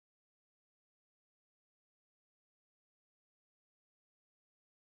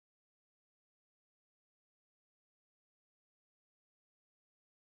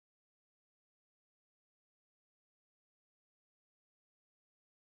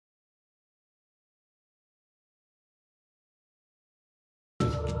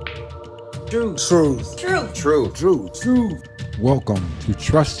Truth. Truth. Welcome to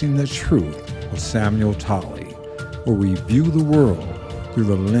Trusting the Truth with Samuel Tolley, where we view the world through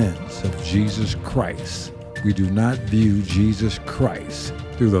the lens of Jesus Christ. We do not view Jesus Christ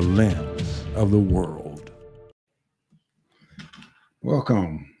through the lens of the world.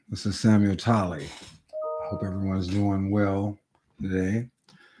 Welcome. This is Samuel Tolley. I hope everyone's doing well today.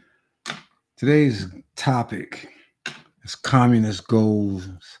 Today's topic is Communist Goals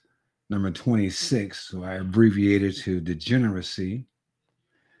number 26, so I abbreviated to Degeneracy,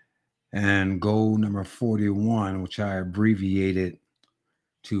 and goal number 41, which I abbreviated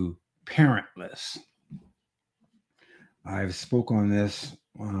to Parentless. I've spoke on this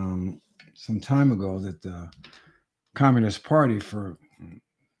some time ago that the Communist Party for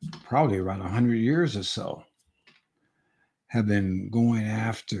probably around 100 years or so have been going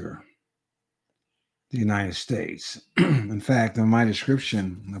after the United States. In fact, in my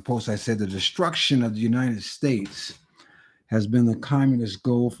description, in the post, I said the destruction of the United States has been the communist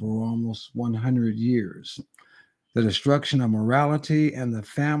goal for almost 100 years. The destruction of morality and the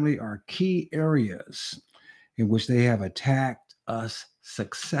family are key areas in which they have attacked us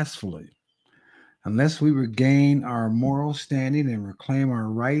successfully. Unless we regain our moral standing and reclaim our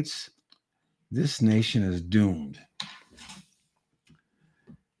rights, this nation is doomed.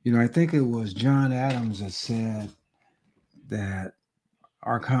 You know, I think it was John Adams that said that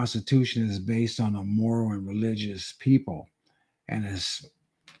our Constitution is based on a moral and religious people. And it's,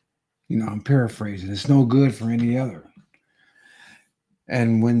 I'm paraphrasing, it's no good for any other.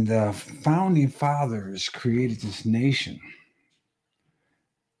 And when the founding fathers created this nation,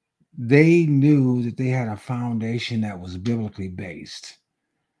 they knew that they had a foundation that was biblically based.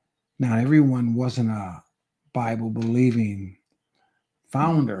 Now, everyone wasn't a Bible-believing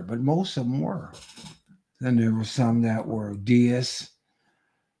founder, but most of them were. Then there were some that were deists,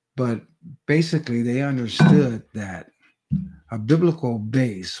 but basically they understood that a biblical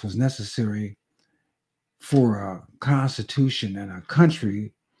base was necessary for a constitution and a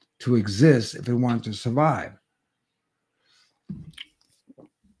country to exist if it wanted to survive.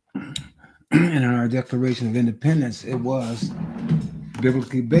 And in our Declaration of Independence, it was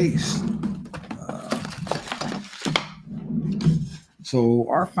biblically based. So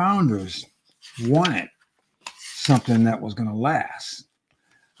our founders wanted something that was going to last.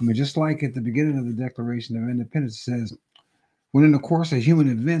 I mean, just like at the beginning of the Declaration of Independence, it says, when in the course of human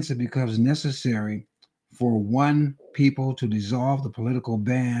events it becomes necessary for one people to dissolve the political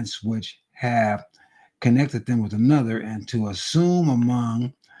bands which have connected them with another and to assume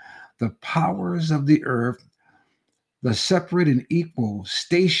among the powers of the earth the separate and equal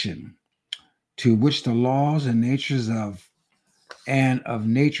station to which the laws and natures of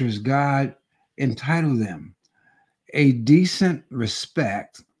nature's God entitle them, a decent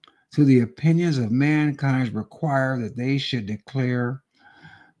respect to the opinions of mankind require that they should declare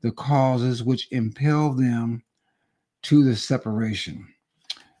the causes which impel them to the separation.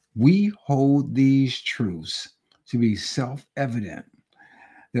 We hold these truths to be self-evident,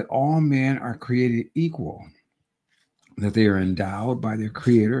 that all men are created equal, that they are endowed by their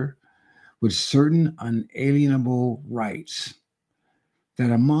Creator with certain unalienable rights, that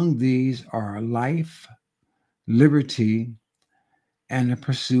among these are life, liberty, and the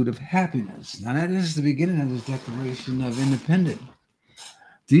pursuit of happiness. Now, that is the beginning of this Declaration of Independence.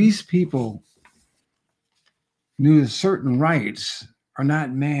 These people knew that certain rights are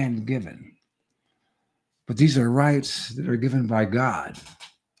not man-given, but these are rights that are given by God.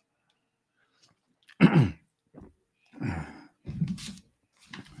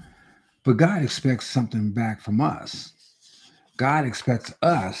 But God expects something back from us. God expects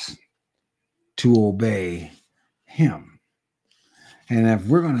us to obey Him. And if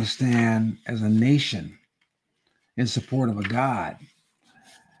we're going to stand as a nation in support of a God,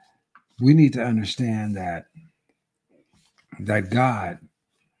 we need to understand that God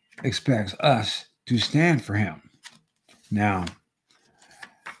expects us to stand for Him. Now,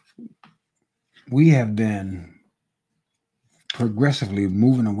 we have been progressively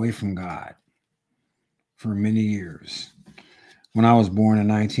moving away from God for many years. When I was born in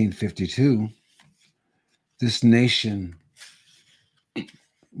 1952, this nation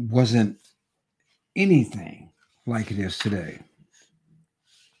wasn't anything like it is today.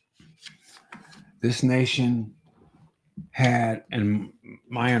 This nation had, and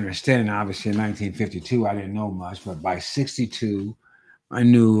my understanding, obviously in 1952, I didn't know much, but by 62, I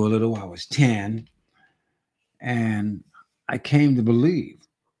knew a little. I was 10, and I came to believe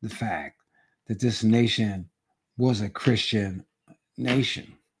the fact that this nation was a Christian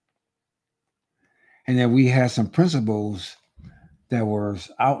nation, and that we had some principles that was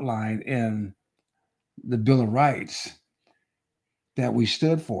outlined in the Bill of Rights that we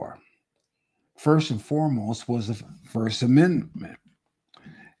stood for. First and foremost was the First Amendment.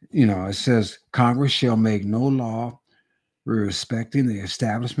 It says Congress shall make no law respecting the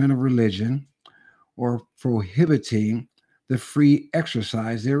establishment of religion or prohibiting the free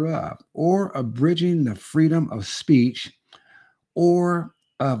exercise thereof, or abridging the freedom of speech or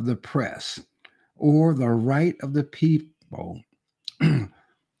of the press, or the right of the people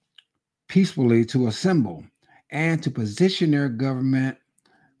peacefully to assemble and to position their government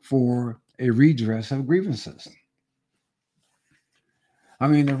for a redress of grievances. I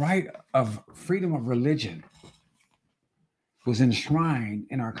mean, the right of freedom of religion was enshrined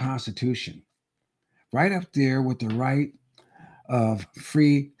in our Constitution, right up there with the right of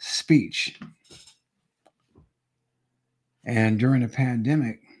free speech. And during the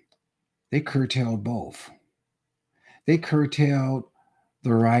pandemic, they curtailed both. They curtailed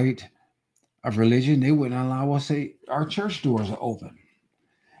the right of religion. They wouldn't allow us to say our church doors are open.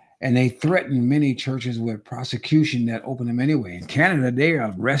 And they threatened many churches with prosecution that opened them anyway. In Canada, they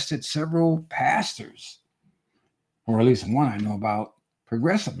arrested several pastors, or at least one I know about,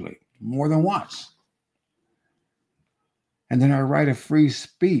 progressively, more than once. And then our right of free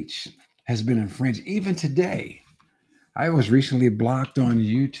speech has been infringed. Even today, I was recently blocked on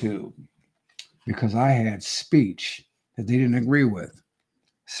YouTube because I had speech that they didn't agree with.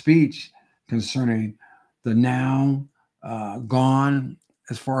 Speech concerning the now gone,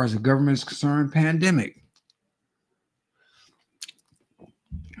 as far as the government is concerned, pandemic.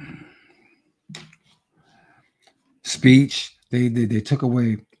 Speech, they took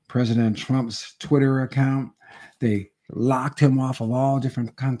away President Trump's Twitter account. They locked him off of all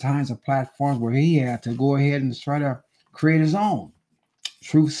different kinds of platforms where he had to go ahead and try to create his own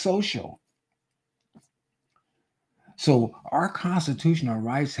Truth Social. So our constitutional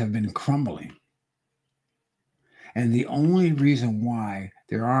rights have been crumbling. And the only reason why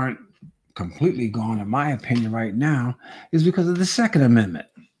they aren't completely gone, in my opinion, right now, is because of the Second Amendment.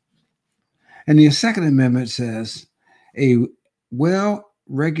 And the Second Amendment says a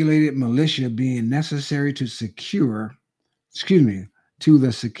well-regulated militia being necessary to to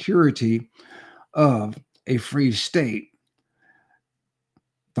the security of a free state,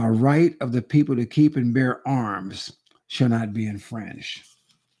 the right of the people to keep and bear arms shall not be infringed.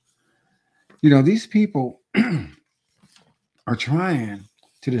 These people are trying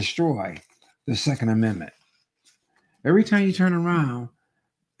to destroy the Second Amendment. Every time you turn around,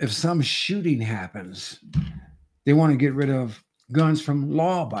 if some shooting happens, they want to get rid of guns from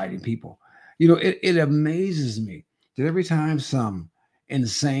law-abiding people. It amazes me that every time some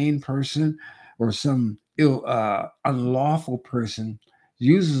insane person or some unlawful person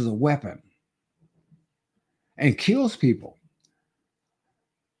uses a weapon and kills people,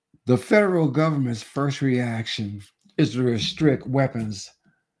 the federal government's first reaction is to restrict weapons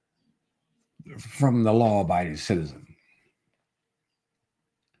from the law-abiding citizen.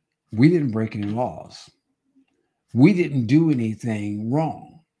 We didn't break any laws. We didn't do anything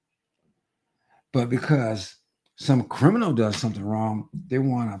wrong. But because some criminal does something wrong, they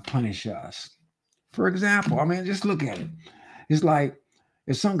want to punish us. For example, just look at it. It's like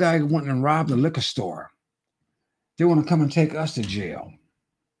if some guy went and robbed a liquor store, they want to come and take us to jail.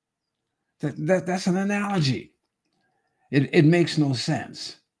 That's an analogy. It makes no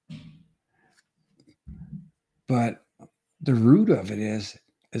sense. But the root of it is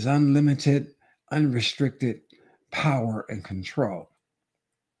unlimited, unrestricted power and control.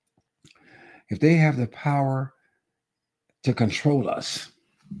 If they have the power to control us,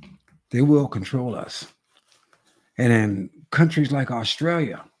 they will control us. And in countries like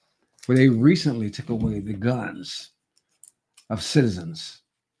Australia, where they recently took away the guns of citizens,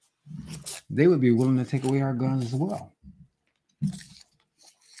 they would be willing to take away our guns as well.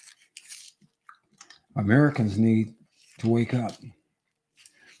 Americans need to wake up,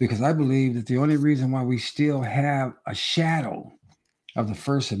 because I believe that the only reason why we still have a shadow of the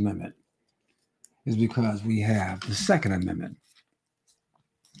First Amendment is because we have the Second Amendment.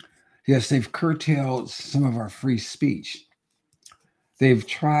 Yes, they've curtailed some of our free speech. They've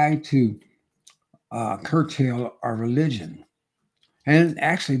tried to curtail our religion. And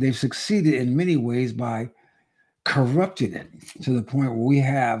actually, they've succeeded in many ways by corrupting it to the point where we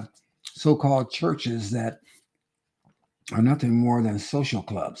have so-called churches that are nothing more than social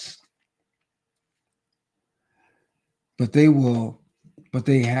clubs. But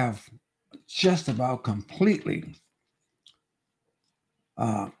they have just about completely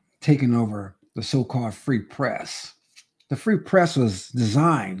taken over the so-called free press. The free press was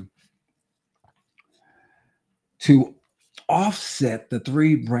designed to offset the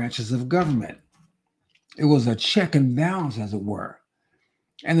three branches of government. It was a check and balance, as it were.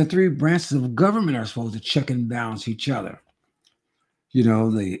 And the three branches of government are supposed to check and balance each other. You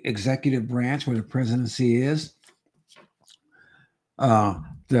know, the executive branch, where the presidency is, uh,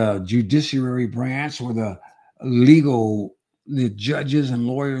 the judiciary branch, where the judges and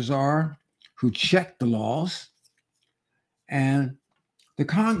lawyers are, who check the laws, and the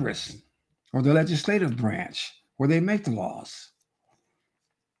Congress, or the legislative branch, where they make the laws.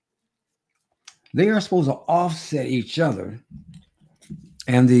 They are supposed to offset each other,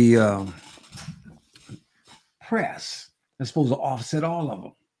 and the press is supposed to offset all of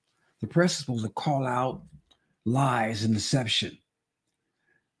them. The press is supposed to call out lies and deception.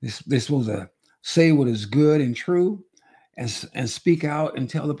 They're supposed to say what is good and true, and speak out and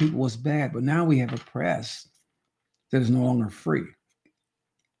tell the people what's bad. But now we have a press that is no longer free,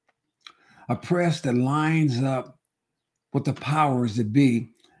 a press that lines up with the powers that be,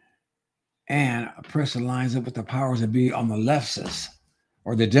 and a press that lines up with the powers that be on the leftists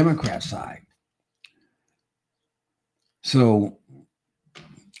or the Democrat side. So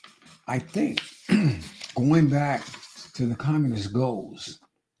I think going back to the communist goals,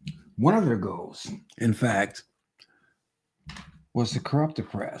 one of their goals, in fact, was to corrupt the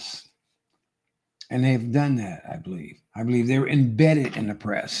press. And they've done that, I believe. I believe they're embedded in the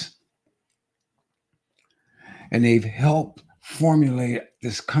press. And they've helped formulate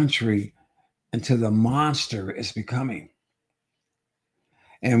this country into the monster it's becoming.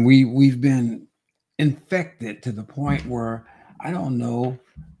 And we've been infected to the point where I don't know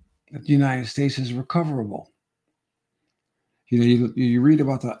if the United States is recoverable. You know, you read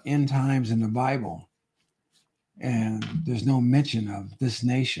about the end times in the Bible, and there's no mention of this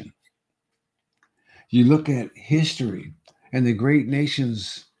nation. You look at history and the great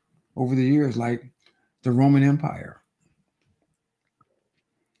nations over the years, like the Roman Empire,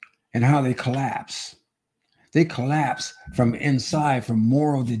 and how they collapse. They collapse from inside, from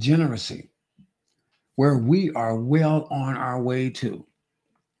moral degeneracy, where we are well on our way to.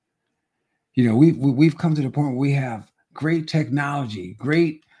 You know, we've come to the point where we have great technology,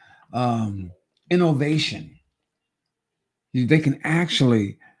 great innovation. They can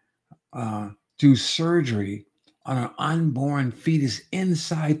actually do surgery on an unborn fetus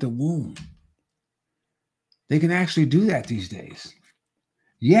inside the womb. They can actually do that these days.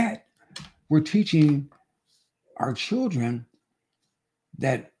 Yet, we're teaching our children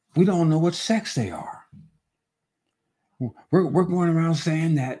that we don't know what sex they are. We're going around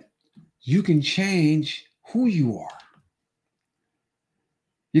saying that you can change who you are.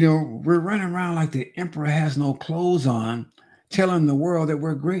 You know, we're running around like the emperor has no clothes on, telling the world that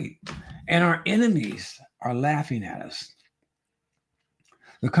we're great. And our enemies are laughing at us.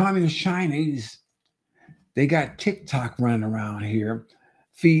 The communist Chinese, they got TikTok running around here,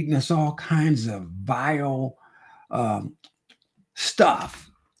 feeding us all kinds of vile um, stuff,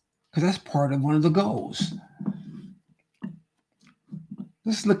 because that's part of one of the goals.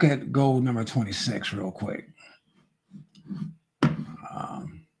 Let's look at goal number 26 real quick.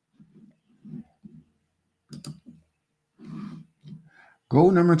 Um,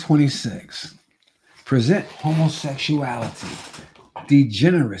 Goal number 26: present homosexuality,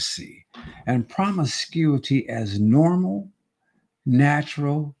 degeneracy, and promiscuity as normal,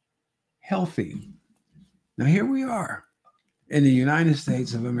 natural, healthy. Now, here we are in the United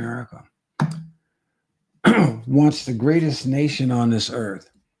States of America, once the greatest nation on this earth,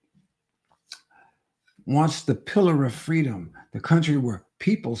 once the pillar of freedom, the country where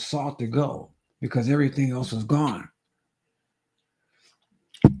people sought to go because everything else was gone.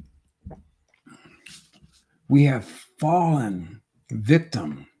 We have fallen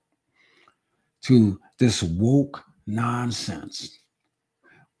victim to this woke nonsense,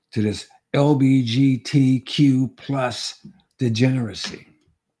 to this LBGTQ plus degeneracy.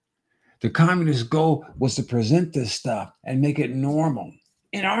 The communist goal was to present this stuff and make it normal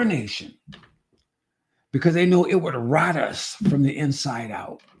in our nation because they know it would rot us from the inside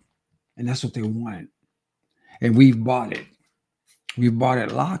out. And that's what they wanted. And we've bought it. We've bought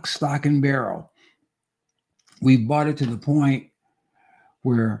it lock, stock, and barrel. We've bought it to the point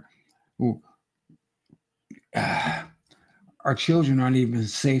where our children aren't even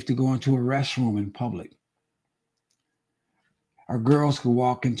safe to go into a restroom in public. Our girls could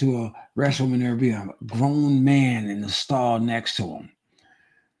walk into a restroom and there'd be a grown man in the stall next to them.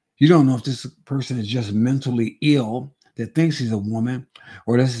 You don't know if this person is just mentally ill that thinks he's a woman,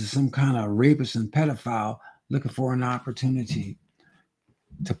 or this is some kind of rapist and pedophile looking for an opportunity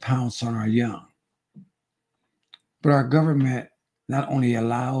to pounce on our young. But our government not only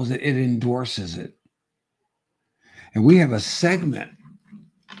allows it, it endorses it. And we have a segment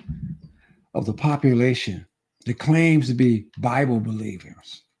of the population that claims to be Bible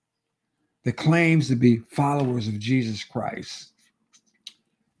believers, that claims to be followers of Jesus Christ,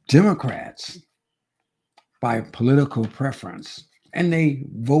 Democrats by political preference, and they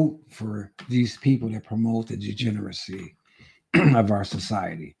vote for these people that promote the degeneracy of our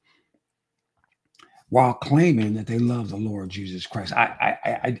society while claiming that they love the Lord Jesus Christ.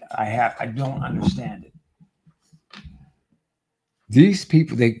 I don't understand it. These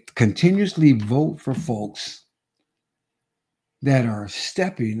people, they continuously vote for folks that are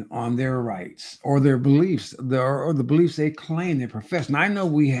stepping on their rights or their beliefs, or the beliefs they claim they profess. And I know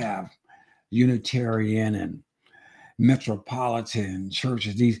we have Unitarian and Metropolitan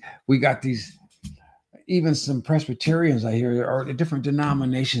churches. We got these, even some Presbyterians I hear, or different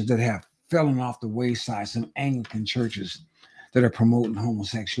denominations that have fallen off the wayside. Some Anglican churches that are promoting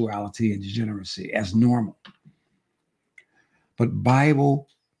homosexuality and degeneracy as normal. But Bible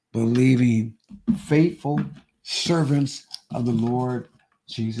believing, faithful servants of the Lord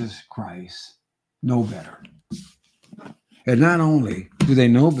Jesus Christ know better. And not only do they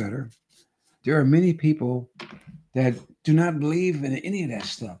know better, there are many people that do not believe in any of that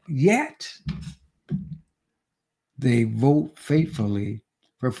stuff, yet they vote faithfully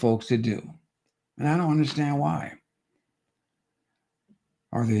for folks that do. And I don't understand why.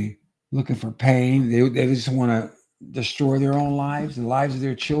 Are they looking for pain? They just want to destroy their own lives, the lives of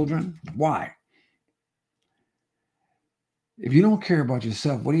their children? Why? If you don't care about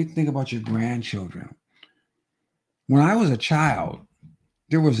yourself, what do you think about your grandchildren? When I was a child,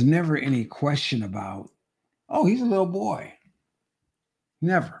 there was never any question about, oh, he's a little boy.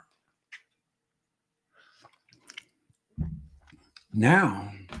 Never.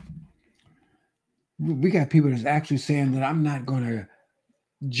 Now, we got people that's actually saying that I'm not going to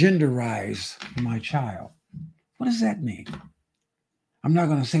genderize my child. What does that mean? I'm not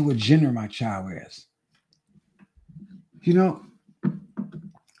going to say what gender my child is. You know,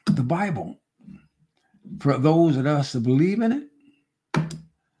 the Bible, for those of us that believe in it,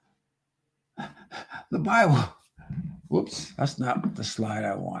 the Bible, whoops, that's not the slide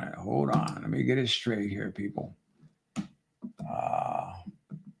I wanted. Hold on. Let me get it straight here, people.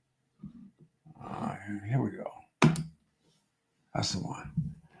 Here we go. That's the one.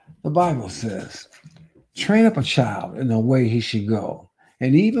 The Bible says, train up a child in the way he should go.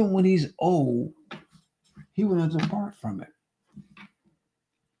 And even when he's old, he will not depart from it.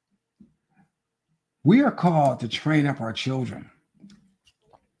 We are called to train up our children.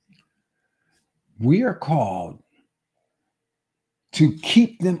 We are called to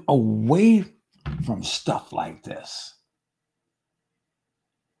keep them away from stuff like this.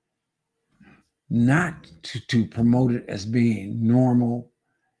 Not to promote it as being normal,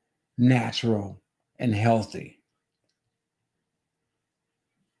 natural, and healthy.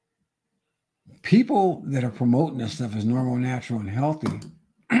 People that are promoting this stuff as normal, natural, and healthy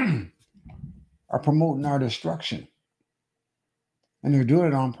are promoting our destruction. And they're doing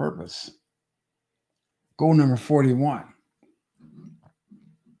it on purpose. Goal number 41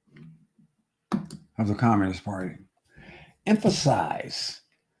 of the Communist Party. Emphasize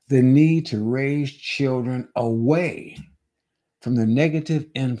the need to raise children away from the negative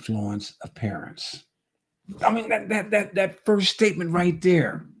influence of parents. I mean, that first statement right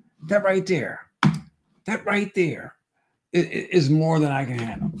there, that right there is more than I can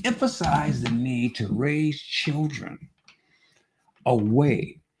handle. Emphasize the need to raise children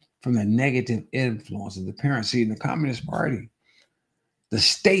away from the negative influence of the parents. See, in the Communist Party, the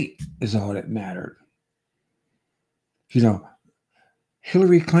state is all that mattered. You know,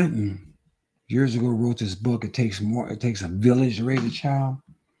 Hillary Clinton years ago wrote this book, It Takes a Village to Raise a Child.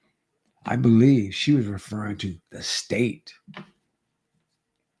 I believe she was referring to the state.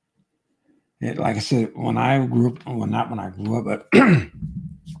 And like I said, when I grew up, well, not when I grew up, but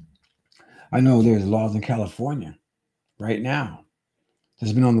I know there's laws in California right now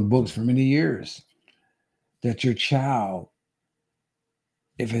that's been on the books for many years that your child,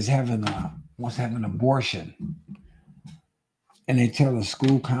 if it's wants to have an abortion, and they tell the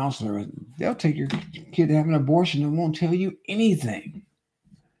school counselor, they'll take your kid to have an abortion and won't tell you anything.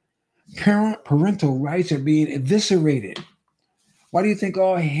 Parental rights are being eviscerated. Why do you think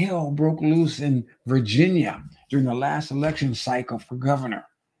all hell broke loose in Virginia during the last election cycle for governor?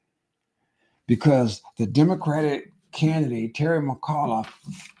 Because the Democratic candidate, Terry McAuliffe,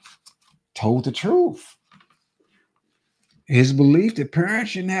 told the truth. His belief that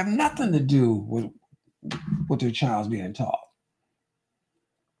parents shouldn't have nothing to do with what their child's being taught.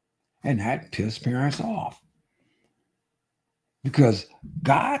 And that pissed parents off. Because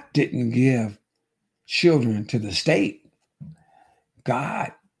God didn't give children to the state.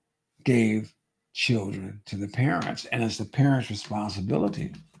 God gave children to the parents, and it's the parents'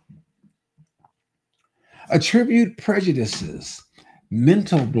 responsibility. Attribute prejudices,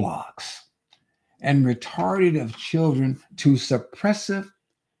 mental blocks, and retarded of children to suppressive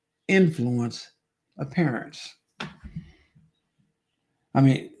influence of parents. I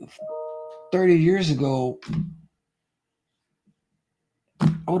mean, 30 years ago,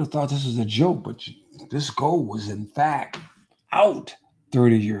 I would have thought this was a joke, but this goal was in fact out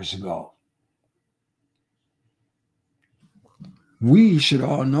 30 years ago. We should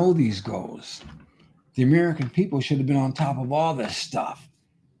all know these goals. The American people should have been on top of all this stuff.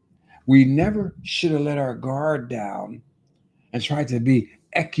 We never should have let our guard down and tried to be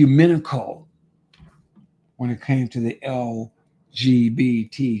ecumenical when it came to the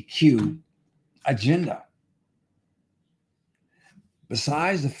LGBTQ agenda.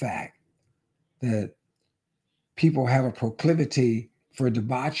 Besides the fact that people have a proclivity for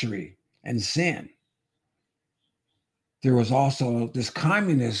debauchery and sin, there was also this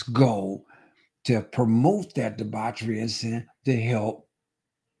communist goal to promote that debauchery and sin to help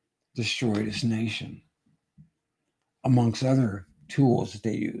destroy this nation, amongst other tools that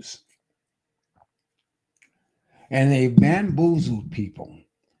they use. And they bamboozled people,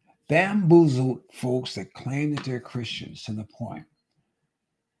 bamboozled folks that claim that they're Christians to the point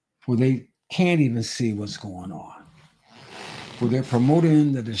where they can't even see what's going on, where they're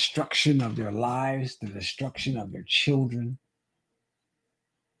promoting the destruction of their lives, the destruction of their children,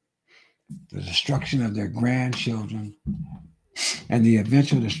 the destruction of their grandchildren, and the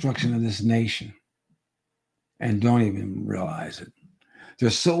eventual destruction of this nation, and don't even realize it.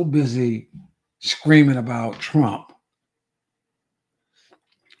 They're so busy screaming about Trump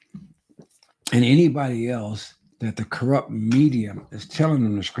and anybody else that the corrupt media is telling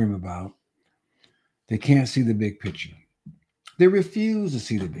them to scream about. They can't see the big picture. They refuse to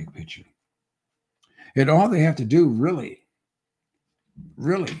see the big picture. And all they have to do, really,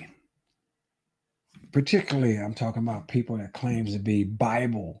 particularly I'm talking about people that claims to be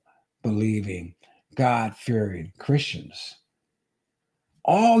Bible believing, God fearing Christians.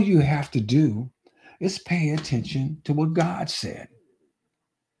 All you have to do is pay attention to what God said.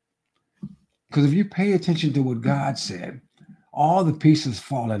 Because if you pay attention to what God said, all the pieces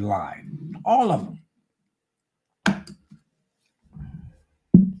fall in line. All of them.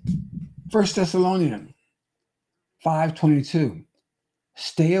 1 Thessalonians 5:22.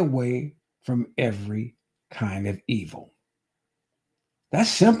 Stay away from every kind of evil. That's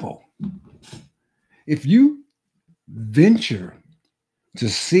simple. If you venture to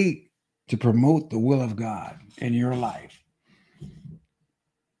seek to promote the will of God in your life,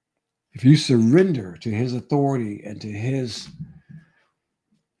 if you surrender to his authority and to his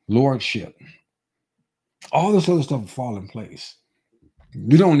lordship, all this other stuff will fall in place.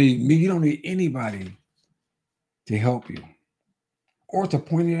 You don't need me, you don't need anybody to help you or to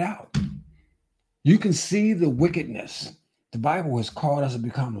point it out. You can see the wickedness. The Bible has called us to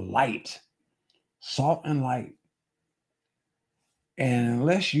become light, salt and light. And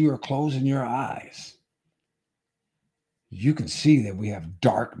unless you are closing your eyes, you can see that we have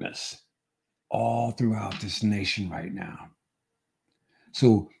darkness all throughout this nation right now.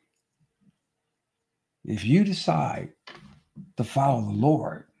 So if you decide to follow the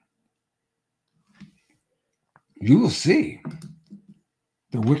Lord, you will see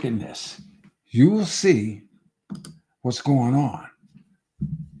the wickedness. You will see what's going on.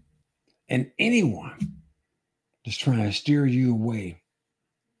 And anyone that's trying to steer you away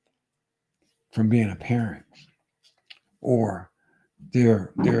from being a parent, or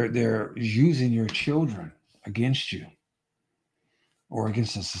they're using your children against you or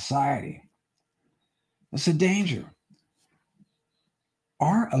against the society, it's a danger.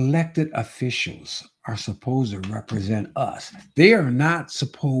 Our elected officials are supposed to represent us. They are not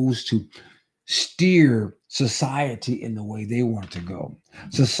supposed to steer society in the way they want to go.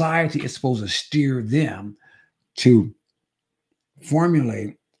 Society is supposed to steer them to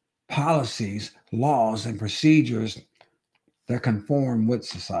formulate policies, laws, and procedures that conform with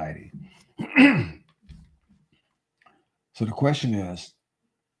society. So the question is,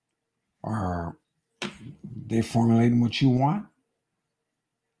 are they formulating what you want?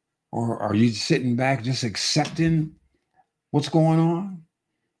 Or are you sitting back just accepting what's going on?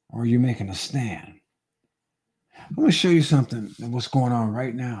 Or are you making a stand? I'm going to show you something of what's going on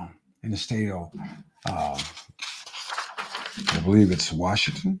right now in the state of, I believe it's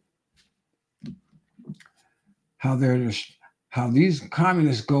Washington. How these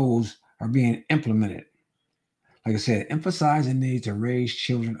communist goals are being implemented. Like I said, emphasize the need to raise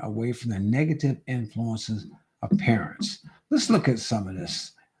children away from the negative influences of parents. Let's look at some of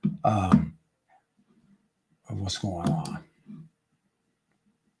this um, of what's going on.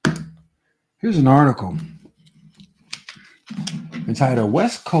 Here's an article entitled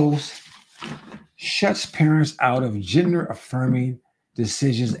West Coast Shuts Parents Out of Gender Affirming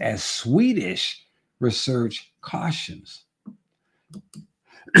Decisions as Swedish Research Cautions.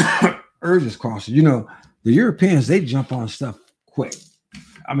 Urges caution. You know, the Europeans, they jump on stuff quick.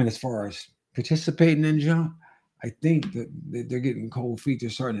 I mean, as far as participating in jump, I think that they're getting cold feet. They're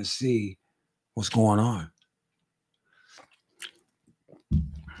starting to see what's going on.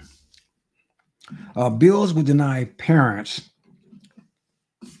 Bills would deny parents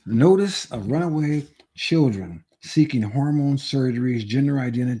notice of runaway children seeking hormone surgeries, gender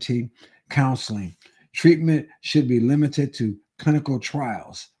identity counseling. Treatment should be limited to clinical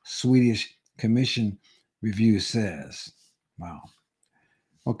trials, Swedish Commission review says. Wow.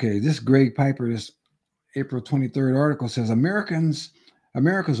 Okay, this Greg Piper, this April 23rd article says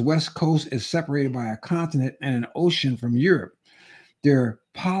America's West Coast is separated by a continent and an ocean from Europe. Their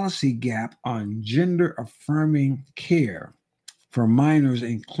policy gap on gender affirming care for minors,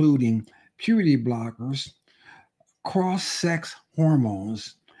 including puberty blockers, cross sex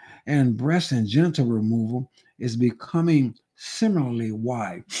hormones, and breast and genital removal, is becoming similarly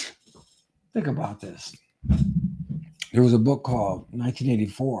wide. Think about this. There was a book called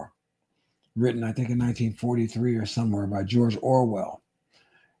 1984, written, I think, in 1943 or somewhere by George Orwell.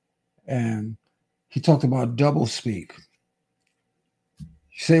 And he talked about double speak.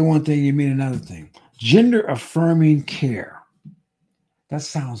 You say one thing, you mean another thing. Gender affirming care. That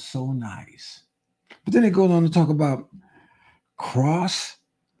sounds so nice. But then it goes on to talk about cross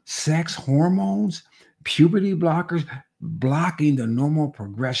sex hormones, puberty blockers, blocking the normal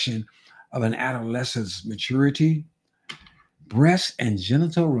progression of an adolescent's maturity, breast and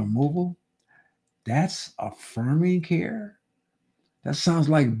genital removal. That's affirming care. That sounds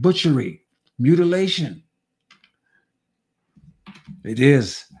like butchery, mutilation. It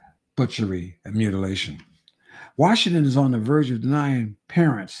is butchery and mutilation. Washington is on the verge of denying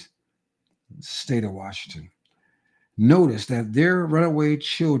parents, state of Washington, notice that their runaway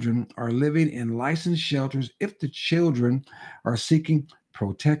children are living in licensed shelters if the children are seeking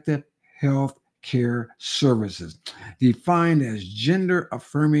protective health care services, defined as gender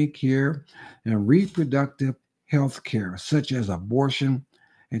affirming care and reproductive health care, such as abortion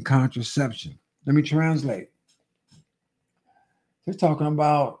and contraception. Let me translate. They're talking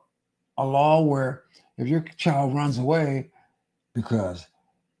about a law where if your child runs away because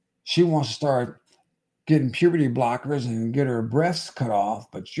she wants to start getting puberty blockers and get her breasts cut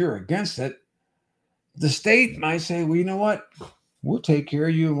off, but you're against it, the state might say, well, you know what? We'll take care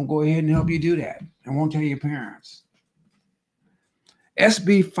of you and we'll go ahead and help you do that. And won't tell your parents.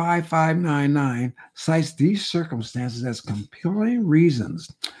 SB 5599 cites these circumstances as compelling reasons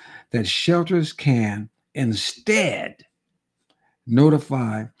that shelters can instead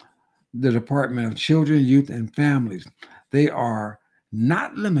notify the Department of Children, Youth, and Families. They are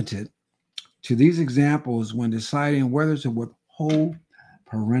not limited to these examples when deciding whether to withhold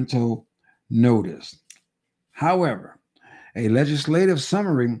parental notice. However, a legislative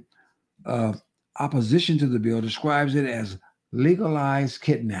summary of opposition to the bill describes it as legalized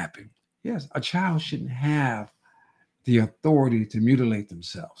kidnapping. Yes, a child shouldn't have the authority to mutilate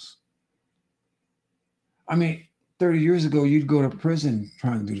themselves. I mean, 30 years ago, you'd go to prison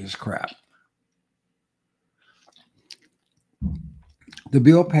trying to do this crap. The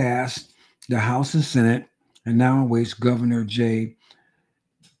bill passed the House and Senate and now awaits Governor Jay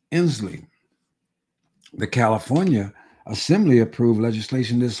Inslee. The California Assembly approved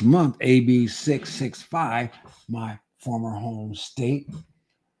legislation this month, AB 665, my former home state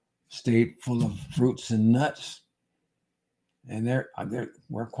full of fruits and nuts. And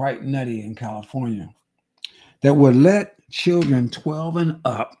we're quite nutty in California. That would let children 12 and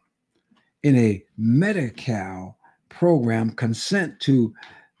up in a Medi-Cal program consent to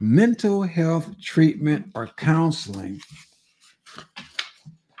mental health treatment or counseling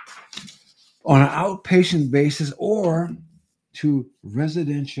on an outpatient basis or to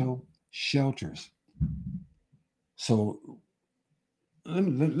residential shelters. So let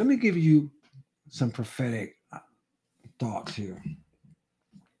me give you some prophetic thoughts here.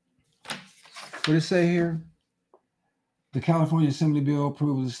 What did it say here? The California Assembly bill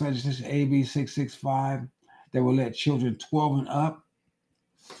approved this legislation AB 665 that will let children 12 and up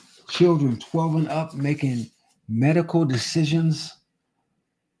making medical decisions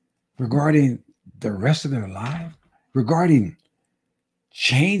regarding the rest of their life, regarding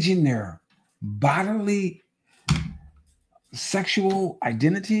changing their bodily sexual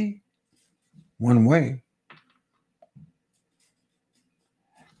identity one way.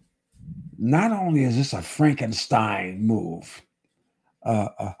 Not only is this a Frankenstein move, uh,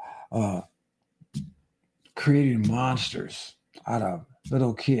 uh, uh, creating monsters out of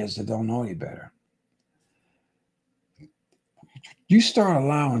little kids that don't know any better. You start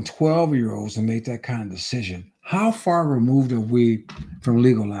allowing 12-year-olds to make that kind of decision. How far removed are we from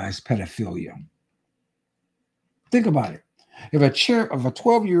legalized pedophilia? Think about it. If a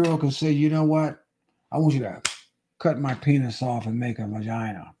 12-year-old can say, you know what, I want you to cut my penis off and make a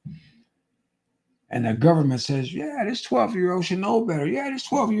vagina. And the government says, yeah, this 12-year-old should know better. Yeah, this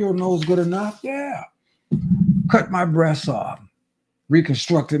 12-year-old knows good enough. Yeah. Cut my breasts off.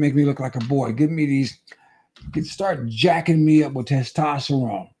 Reconstruct it, make me look like a boy. Give me these, start jacking me up with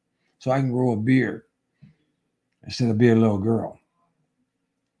testosterone so I can grow a beard instead of being a little girl.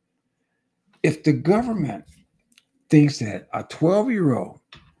 If the government thinks that a 12-year-old,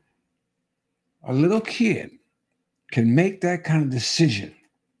 a little kid, can make that kind of decision,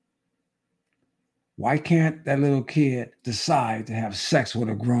 why can't that little kid decide to have sex with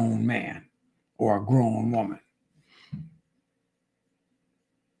a grown man or a grown woman?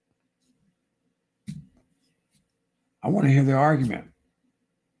 I want to hear their argument.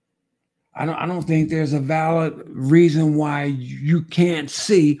 I don't think there's a valid reason why you can't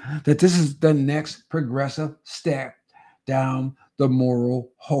see that this is the next progressive step down the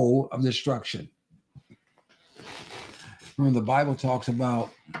moral hole of destruction. Remember, the Bible talks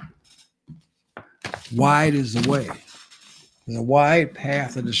about wide is the way. There's a wide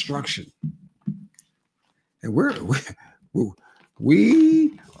path of destruction. And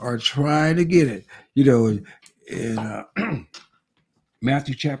we are trying to get it. You know, in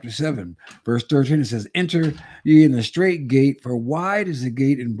Matthew chapter 7, verse 13, it says, enter ye in the straight gate, for wide is the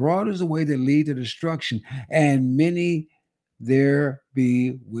gate and broad is the way that lead to destruction, and many there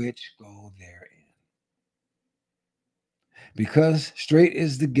be which go therein. Because straight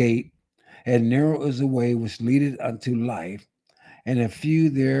is the gate, and narrow is the way which leadeth unto life, and a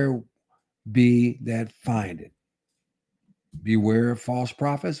few there be that find it. Beware of false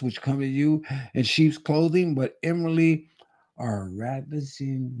prophets which come to you in sheep's clothing, but inwardly are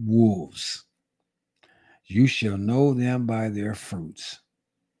ravaging wolves. You shall know them by their fruits.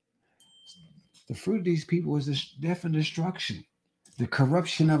 The fruit of these people is this death and destruction, the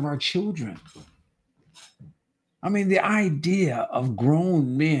corruption of our children. I mean, the idea of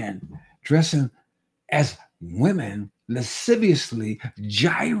grown men dressing as women, lasciviously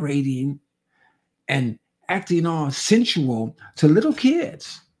gyrating and acting all sensual to little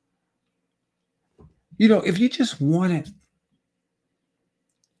kids. You know, if you just wanted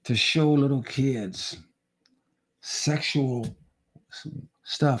to show little kids sexual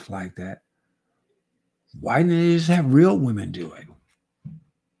stuff like that, why didn't they just have real women do it?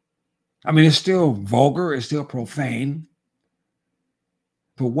 I mean, it's still vulgar, it's still profane,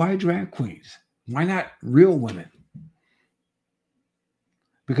 but why drag queens? Why not real women?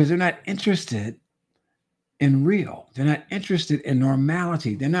 Because they're not interested in real. They're not interested in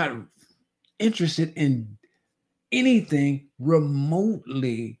normality. They're not interested in anything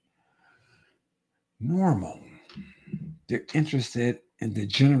remotely normal. They're interested in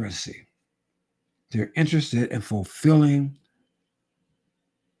degeneracy. They're interested in fulfilling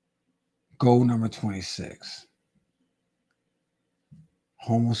goal number 26.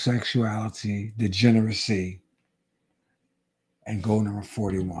 Homosexuality, degeneracy, and goal number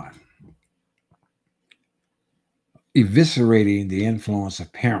 41. Eviscerating the influence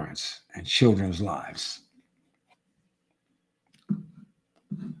of parents and children's lives.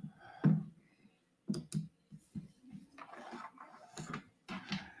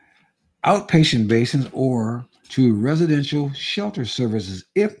 Outpatient bases or to residential shelter services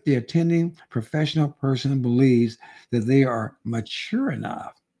if the attending professional person believes that they are mature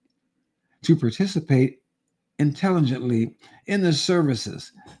enough to participate intelligently in the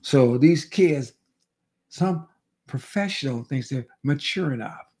services. So these kids, some professional thinks they're mature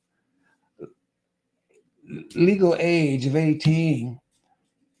enough. Legal age of 18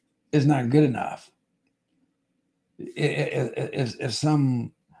 is not good enough. If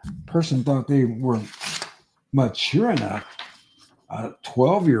some person thought they were mature enough, a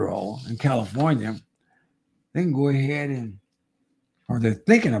 12-year-old in California, they can go ahead and, or they're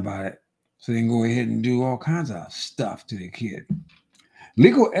thinking about it, so they can go ahead and do all kinds of stuff to the kid.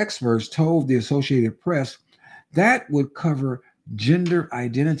 Legal experts told the Associated Press that would cover gender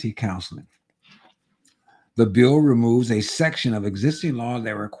identity counseling. The bill removes a section of existing law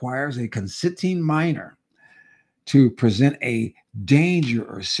that requires a consenting minor to present a danger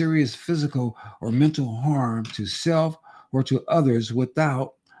or serious physical or mental harm to self or to others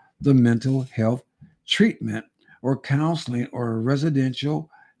without the mental health treatment or counseling or residential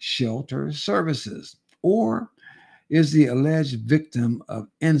shelter services, or is the alleged victim of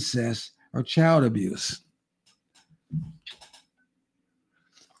incest or child abuse.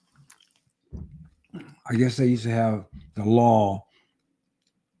 I guess they used to have the law,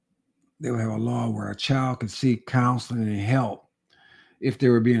 they would have a law where a child could seek counseling and help if they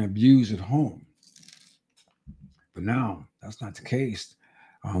were being abused at home. But now that's not the case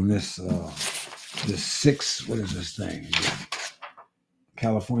on this six, what is this thing?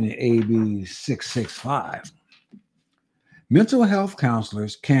 California AB 665. Mental health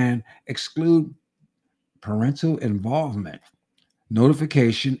counselors can exclude parental involvement,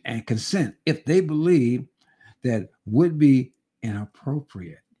 notification, and consent if they believe that would be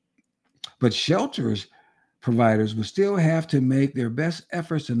inappropriate. But shelters providers will still have to make their best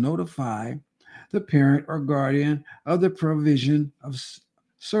efforts to notify the parent or guardian of the provision of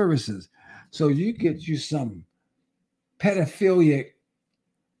services. So you get you some pedophilic,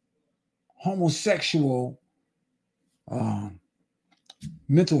 homosexual um,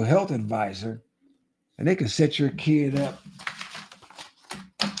 mental health advisor, and they can set your kid up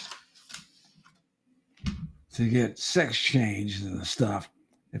to get sex change and stuff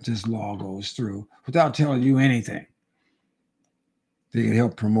if this law goes through without telling you anything. They can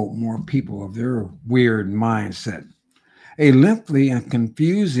help promote more people of their weird mindset. A lengthy and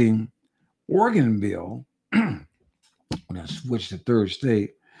confusing Oregon bill, when I switched to third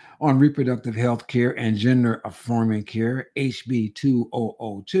state, on reproductive health care and gender affirming care, HB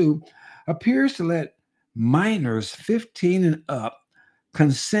 2002, appears to let minors 15 and up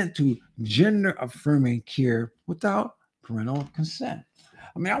consent to gender affirming care without parental consent.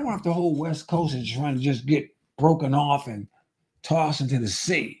 I mean, I wonder if the whole West Coast is trying to just get broken off and tossed into the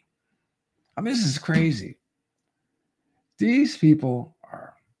sea. I mean, this is crazy. These people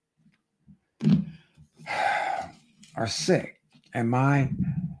are sick. And my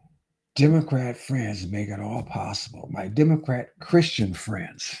Democrat friends make it all possible. My Democrat Christian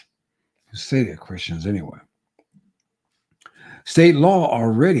friends, who say they're Christians anyway. State law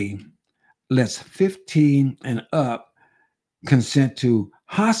already lets 15 and up consent to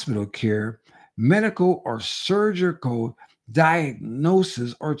hospital care, medical or surgical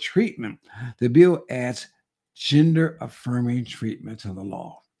diagnosis or treatment. The bill adds gender affirming treatment to the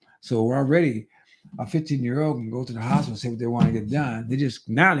law. So we're already a 15-year-old can go to the hospital and say what they want to get done. They just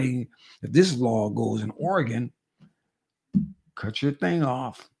now they, if this law goes in Oregon, cut your thing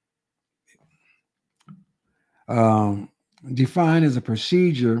off. Defined as a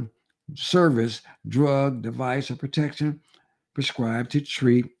procedure, service, drug, device, or protection prescribed to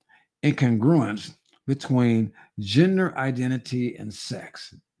treat incongruence between gender identity and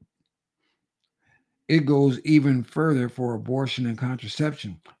sex. It goes even further for abortion and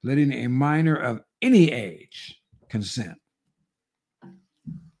contraception, letting a minor of any age consent.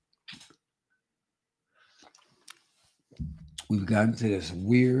 We've gotten to this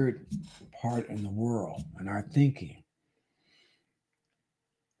weird part in the world and our thinking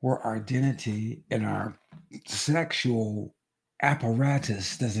where our identity and our sexual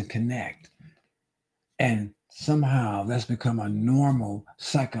apparatus doesn't connect. And somehow that's become a normal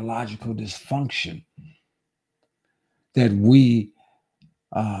psychological dysfunction that we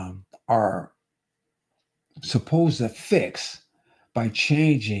are supposed to fix by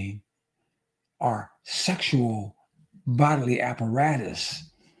changing our sexual bodily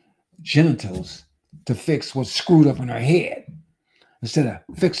apparatus, genitals, to fix what's screwed up in our head instead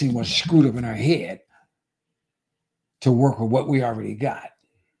of fixing what's screwed up in our head to work with what we already got.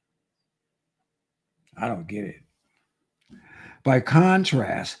 I don't get it. By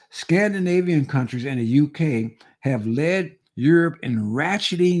contrast, Scandinavian countries and the UK have led Europe in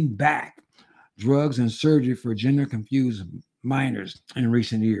ratcheting back drugs and surgery for gender confused minors in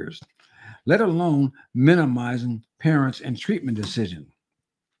recent years, let alone minimizing parents and treatment decisions.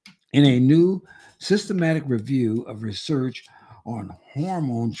 In a new systematic review of research on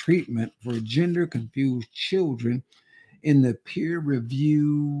hormone treatment for gender confused children in the peer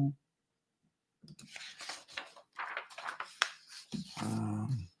review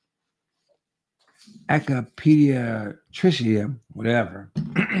Acapediatricia, whatever,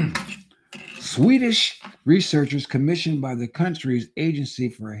 Swedish researchers commissioned by the country's Agency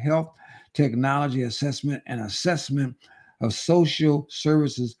for Health Technology Assessment and Assessment of Social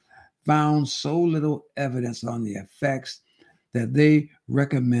Services found so little evidence on the effects that they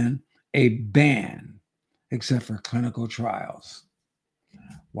recommend a ban, except for clinical trials.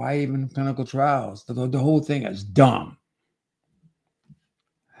 Why even clinical trials? The whole thing is dumb.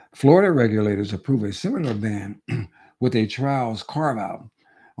 Florida regulators approved a similar ban with a trials carve out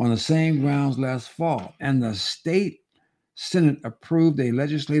on the same grounds last fall, and the state Senate approved a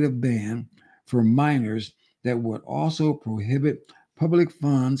legislative ban for minors that would also prohibit public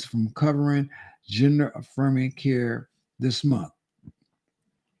funds from covering gender affirming care this month.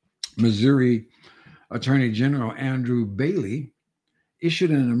 Missouri Attorney General Andrew Bailey issued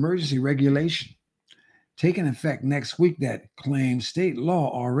an emergency regulation taking effect next week that claims state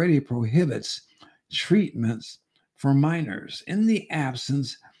law already prohibits treatments for minors in the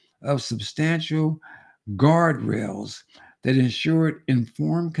absence of substantial guardrails that ensure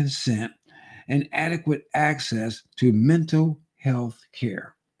informed consent and adequate access to mental health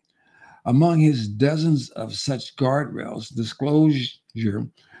care. Among his dozens of such guardrails, disclosure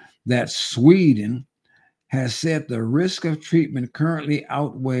that Sweden has said the risk of treatment currently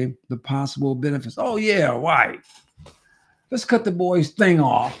outweigh the possible benefits. Oh yeah, right. Let's cut the boy's thing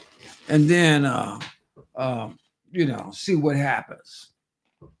off, and then see what happens.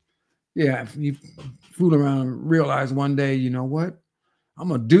 Yeah, if you fool around and realize one day, you know what?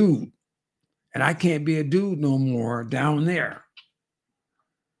 I'm a dude, and I can't be a dude no more down there.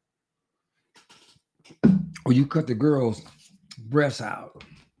 Or you cut the girl's breasts out,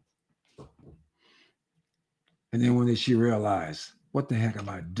 and then one day she realized, what the heck have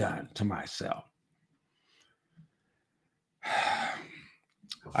I done to myself?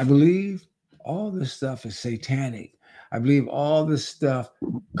 I believe all this stuff is satanic. I believe all this stuff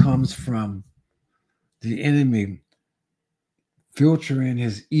comes from the enemy filtering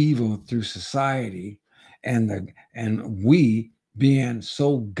his evil through society, and we being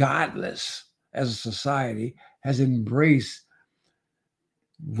so godless as a society has embraced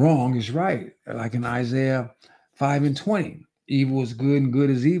wrong is right. Like in Isaiah 5:20, evil is good and good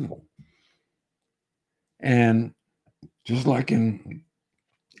is evil. And just like in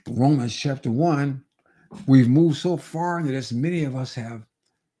Romans chapter 1, we've moved so far into this, many of us have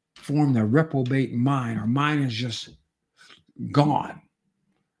formed a reprobate mind. Our mind is just gone.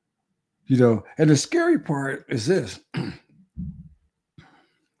 And the scary part is this.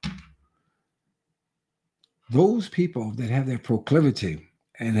 Those people that have that proclivity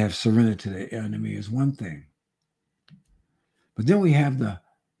and have surrendered to the enemy is one thing. But then we have the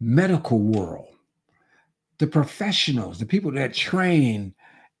medical world, the professionals, the people that train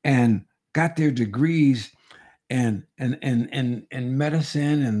and got their degrees in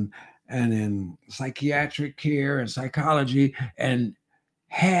medicine and in psychiatric care and psychology, and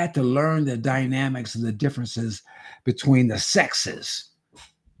had to learn the dynamics and the differences between the sexes,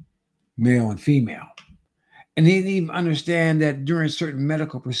 male and female. And they didn't even understand that during certain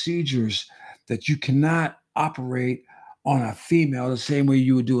medical procedures that you cannot operate on a female the same way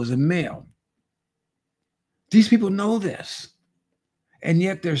you would do as a male. These people know this. And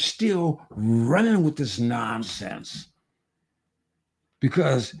yet they're still running with this nonsense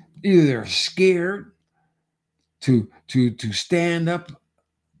because either they're scared to stand up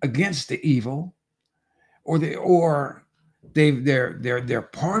against the evil, or they're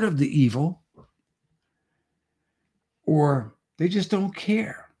part of the evil, or they just don't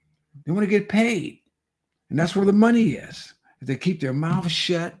care. They want to get paid. And that's where the money is. If they keep their mouth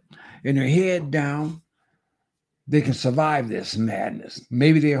shut and their head down, they can survive this madness.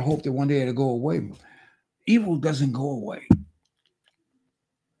 Maybe they hope that one day it'll go away. Evil doesn't go away.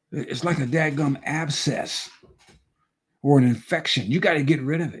 It's like a dadgum abscess or an infection. You got to get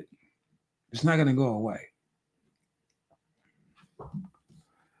rid of it. It's not going to go away.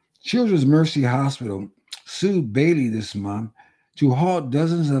 Children's Mercy Hospital sued Bailey this month to halt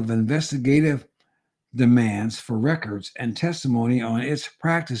dozens of investigative demands for records and testimony on its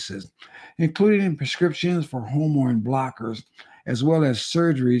practices, including prescriptions for hormone blockers, as well as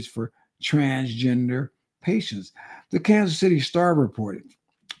surgeries for transgender patients. The Kansas City Star reported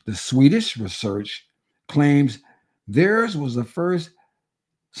the Swedish research claims theirs was the first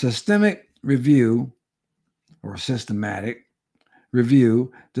systematic review,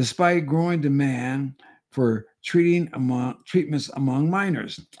 despite growing demand for treatments among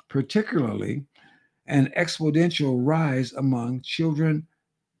minors, particularly an exponential rise among children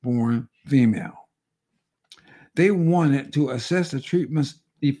born female. They wanted to assess the treatment's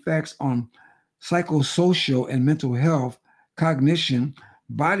effects on psychosocial and mental health, cognition,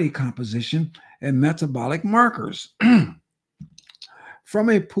 body composition, and metabolic markers. From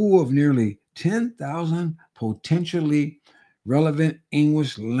a pool of nearly 10,000 potentially relevant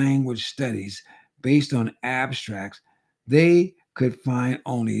English language studies based on abstracts, they could find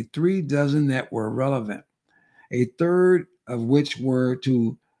only 3 dozen that were relevant, a third of which were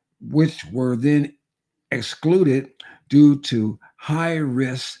then excluded due to high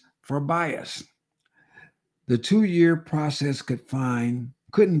risks for bias. The 2-year process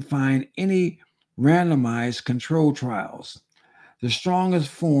couldn't find any randomized control trials, the strongest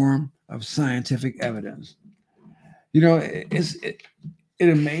form of scientific evidence. It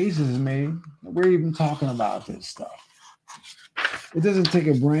amazes me. We're even talking about this stuff. It doesn't take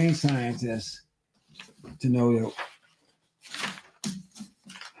a brain scientist to know that.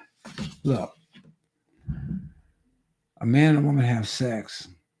 Look, a man and a woman have sex.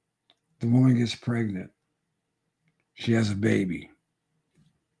 The woman gets pregnant. She has a baby.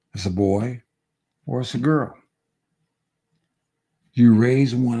 It's a boy or it's a girl. You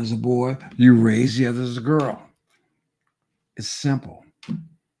raise one as a boy, you raise the other as a girl. It's simple.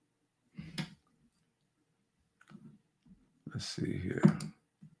 Let's see here.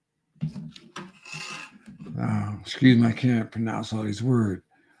 Excuse me, I can't pronounce all these words.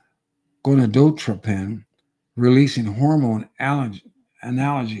 Gonadotropin, releasing hormone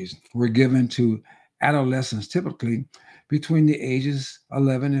analogies, were given to adolescents typically between the ages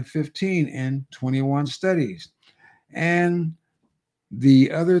 11 and 15 in 21 studies. And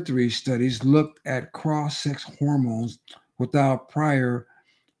the other 3 studies looked at cross-sex hormones without prior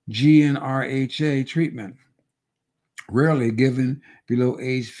GnRHA treatment, rarely given below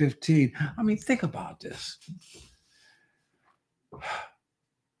age 15. I mean, think about this.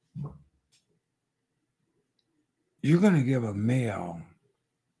 You're going to give a male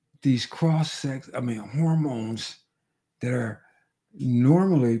these hormones that are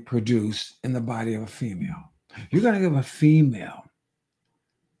normally produced in the body of a female. You're going to give a female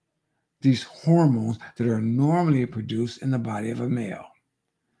these hormones that are normally produced in the body of a male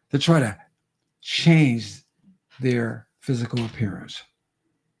to try to change their physical appearance.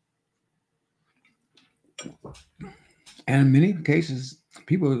 And in many cases,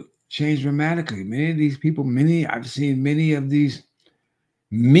 people change dramatically. I've seen many of these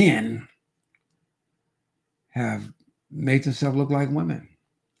men have made themselves look like women.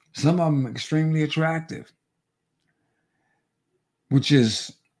 Some of them extremely attractive, which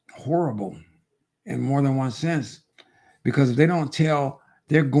is horrible in more than one sense. Because if they don't tell,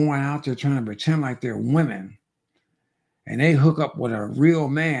 they're going out there trying to pretend like they're women, and they hook up with a real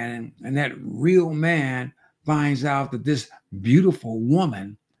man, and that real man finds out that this beautiful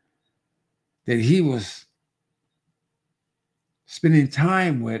woman that he was spending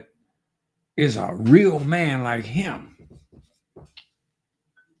time with is a real man like him.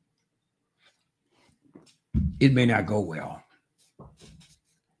 It may not go well.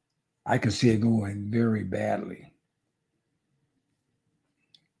 I can see it going very badly.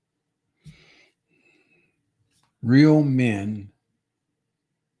 Real men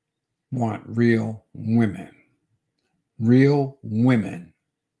want real women. Real women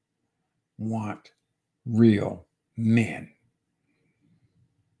want real men.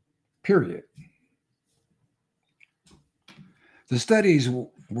 Period. The studies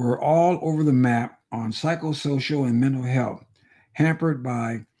were all over the map on psychosocial and mental health, hampered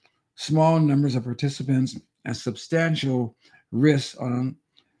by small numbers of participants and substantial risks on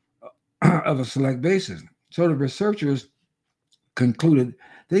of a select basis. So the researchers concluded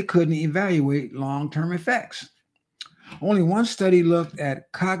they couldn't evaluate long-term effects. Only one study looked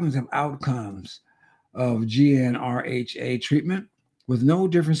at cognitive outcomes of GnRHA treatment, with no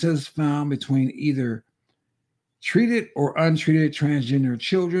differences found between either treated or untreated transgender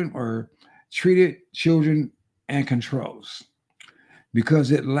children or treated children and controls.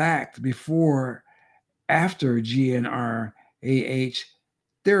 Because it lacked before after GnRAH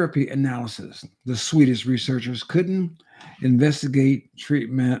therapy analysis, the Swedish researchers couldn't investigate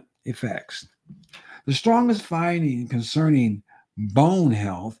treatment effects. The strongest finding concerning bone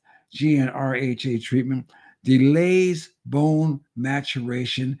health, GnRHA treatment delays bone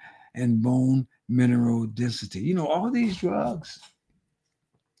maturation and bone mineral density. All these drugs,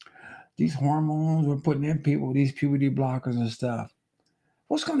 these hormones we're putting in people, these puberty blockers and stuff.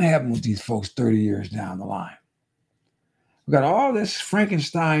 What's going to happen with these folks 30 years down the line? We got all this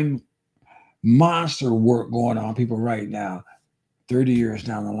Frankenstein monster work going on people right now, 30 years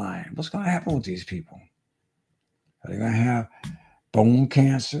down the line. What's going to happen with these people? Are they going to have bone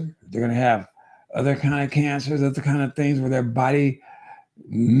cancer? They're going to have other kind of cancers, other kind of things where their body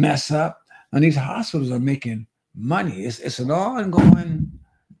mess up. And these hospitals are making money. It's an ongoing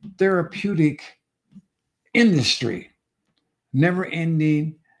therapeutic industry,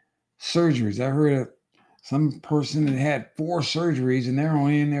 never-ending surgeries. I heard of some person that had 4 surgeries and they're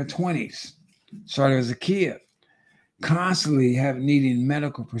only in their 20s. Started as a kid, constantly needing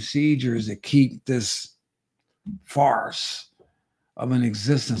medical procedures that keep this farce of an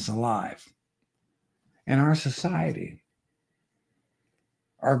existence alive. And our society,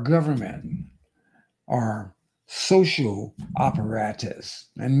 our government, our social apparatus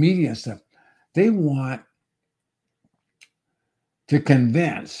and media and stuff. They want to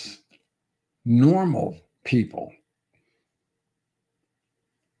convince normal people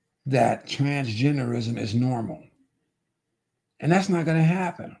that transgenderism is normal. And that's not going to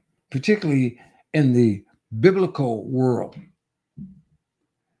happen, particularly in the biblical world.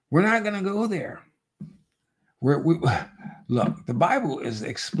 We're not going to go there. Look, the Bible is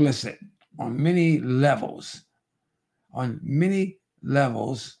explicit on many levels. On many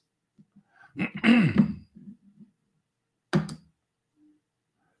levels. In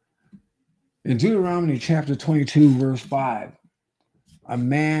Deuteronomy chapter 22, verse 5, a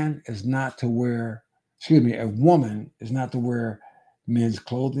woman is not to wear men's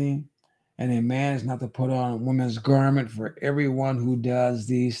clothing, and a man is not to put on a woman's garment, for everyone who does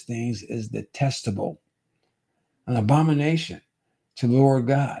these things is detestable, an abomination to the Lord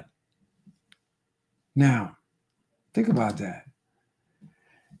God. Now, think about that.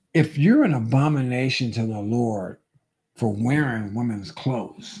 If you're an abomination to the Lord for wearing women's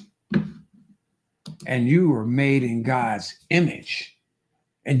clothes, and you were made in God's image,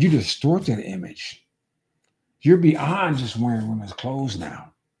 and you distort that image, you're beyond just wearing women's clothes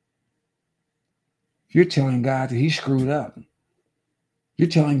now. You're telling God that he screwed up. You're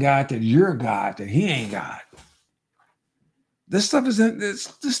telling God that you're God, that he ain't God. This stuff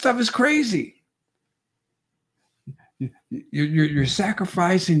is crazy. You're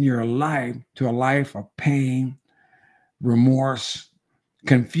sacrificing your life to a life of pain, remorse,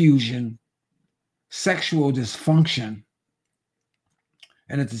 confusion, sexual dysfunction.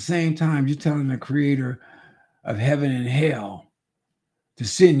 And at the same time, you're telling the creator of heaven and hell to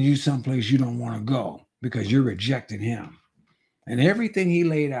send you someplace you don't want to go because you're rejecting him and everything he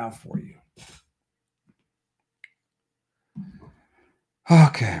laid out for you.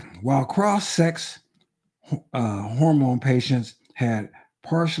 Okay, while cross-sex hormone patients had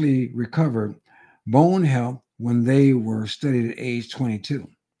partially recovered bone health when they were studied at age 22,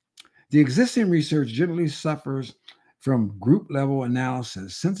 the existing research generally suffers from group-level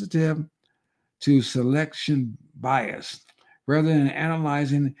analysis sensitive to selection bias rather than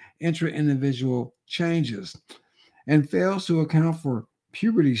analyzing intra-individual changes, and fails to account for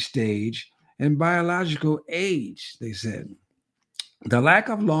puberty stage and biological age, they said. The lack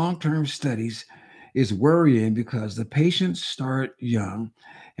of long-term studies is worrying because the patients start young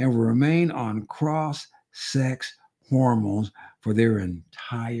and will remain on cross-sex hormones for their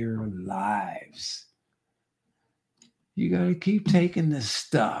entire lives. You got to keep taking this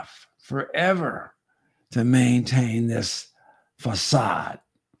stuff forever to maintain this facade.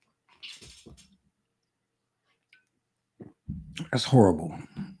 That's horrible.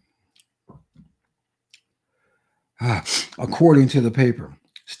 According to the paper,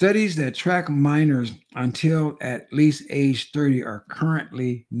 studies that track minors until at least age 30 are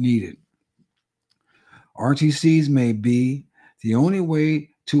currently needed. RTCs may be the only way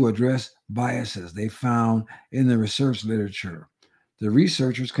to address biases they found in the research literature. The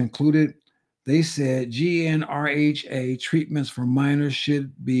researchers concluded they said GnRHA treatments for minors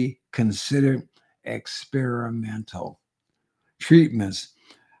should be considered experimental treatments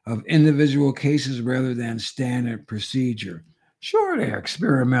of individual cases rather than standard procedure. Sure, they're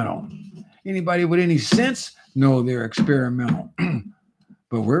experimental. Anybody with any sense know they're experimental.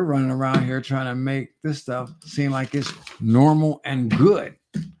 But we're running around here trying to make this stuff seem like it's normal and good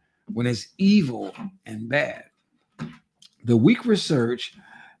when it's evil and bad. The weak research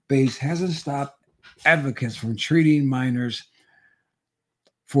base hasn't stopped advocates from treating minors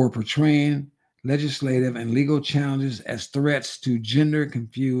for portraying legislative and legal challenges as threats to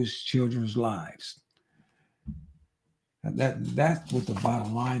gender-confused children's lives. That's what the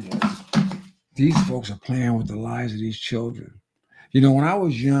bottom line is. These folks are playing with the lives of these children. You know, when I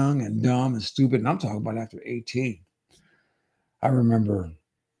was young and dumb and stupid, and I'm talking about after 18, I remember,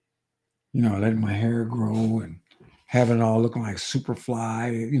 letting my hair grow and having it all looking like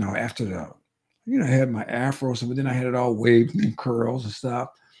Superfly, after I had my afro, but then I had it all waved and curls and stuff.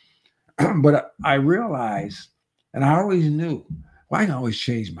 But I realized, and I always knew, I can always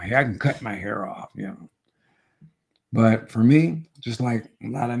change my hair. I can cut my hair off, But for me, just like a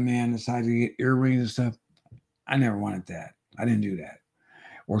lot of men decide to get earrings and stuff, I never wanted that. I didn't do that.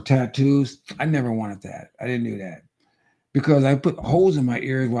 Or tattoos, I never wanted that. I didn't do that. Because I put holes in my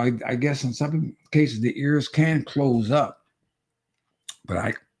ears. Well, I guess in some cases, the ears can close up. But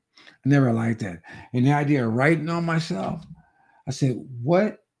I never liked that. And the idea of writing on myself, I said,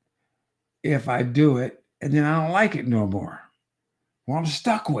 what if I do it and then I don't like it no more? Well, I'm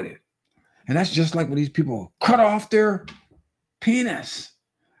stuck with it. And that's just like when these people cut off their penis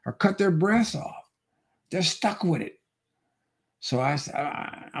or cut their breasts off. They're stuck with it. So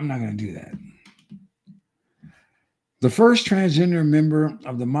I'm not going to do that. The first transgender member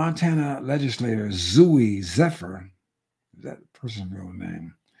of the Montana legislature, Zephyr, is that person's real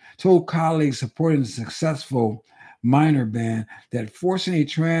name, told colleagues supporting the successful minor ban that forcing a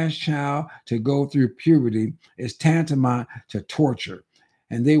trans child to go through puberty is tantamount to torture,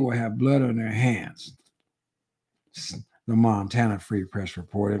 and they will have blood on their hands. The Montana Free Press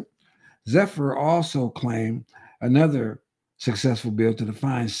reported. Zephyr also claimed another successful bill to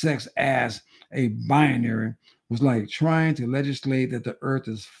define sex as a binary was like trying to legislate that the earth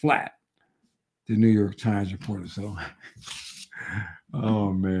is flat, the New York Times reported. So,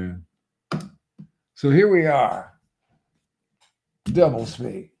 oh man. So here we are, double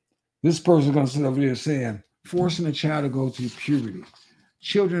speak. This person's going to sit over there saying, forcing a child to go through puberty.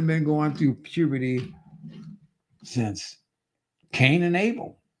 Children have been going through puberty since Cain and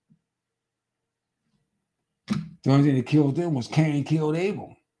Abel. The only thing that killed them was Cain killed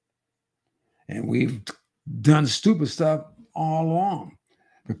Abel. And we've done stupid stuff all along.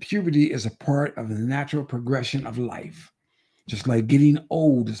 But puberty is a part of the natural progression of life. Just like getting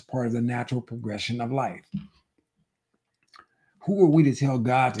old is part of the natural progression of life. Who are we to tell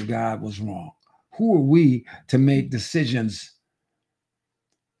God that God was wrong? Who are we to make decisions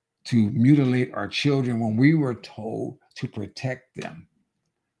to mutilate our children when we were told to protect them?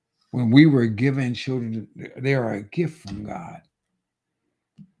 When we were given children, they are a gift from God.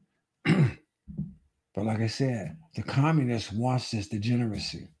 But like I said, the communists want this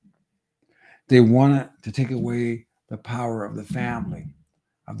degeneracy. They want to take away the power of the family,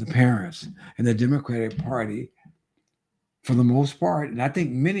 of the parents, and the Democratic Party, for the most part. And I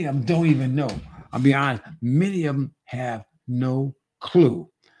think many of them don't even know. I'll be honest, many of them have no clue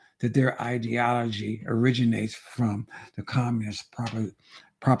that their ideology originates from the communist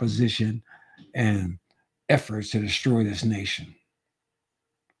proposition and efforts to destroy this nation.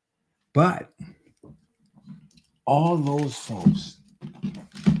 But all those folks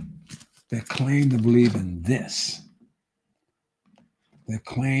that claim to believe in this, that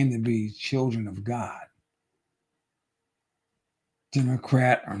claim to be children of God,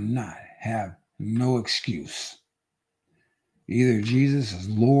 Democrat or not, have no excuse. Either Jesus is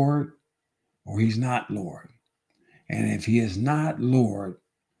Lord or he's not Lord. And if he is not Lord,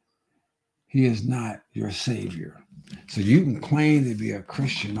 he is not your Savior. So you can claim to be a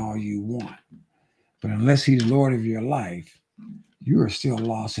Christian all you want, but unless he's Lord of your life, you are still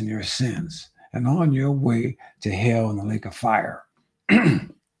lost in your sins and on your way to hell in the lake of fire.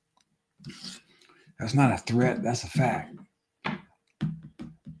 That's not a threat, that's a fact.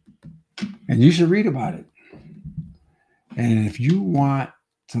 And you should read about it. And if you want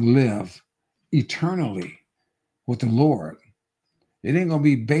to live eternally with the Lord, it ain't going to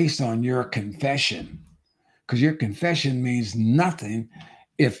be based on your confession, because your confession means nothing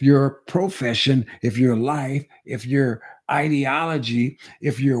if your profession, if your life, if your ideology,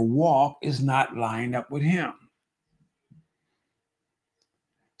 if your walk is not lined up with him.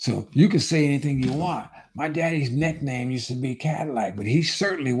 So you can say anything you want. My daddy's nickname used to be Cadillac, but he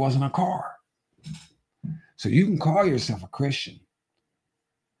certainly wasn't a car. So you can call yourself a Christian.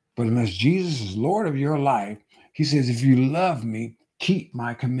 But unless Jesus is Lord of your life, he says, if you love me, keep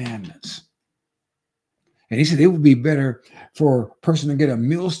my commandments. And he said it would be better for a person to get a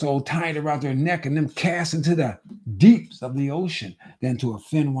millstone tied around their neck and them cast into the deeps of the ocean than to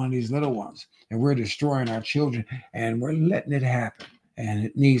offend one of these little ones. And we're destroying our children and we're letting it happen. And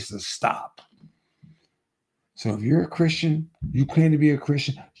it needs to stop. So if you're a Christian, you claim to be a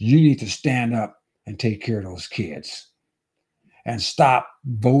Christian, you need to stand up and take care of those kids. And stop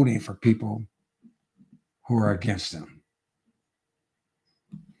voting for people who are against them.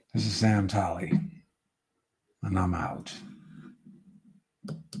 This is Sam Tolley, and I'm out.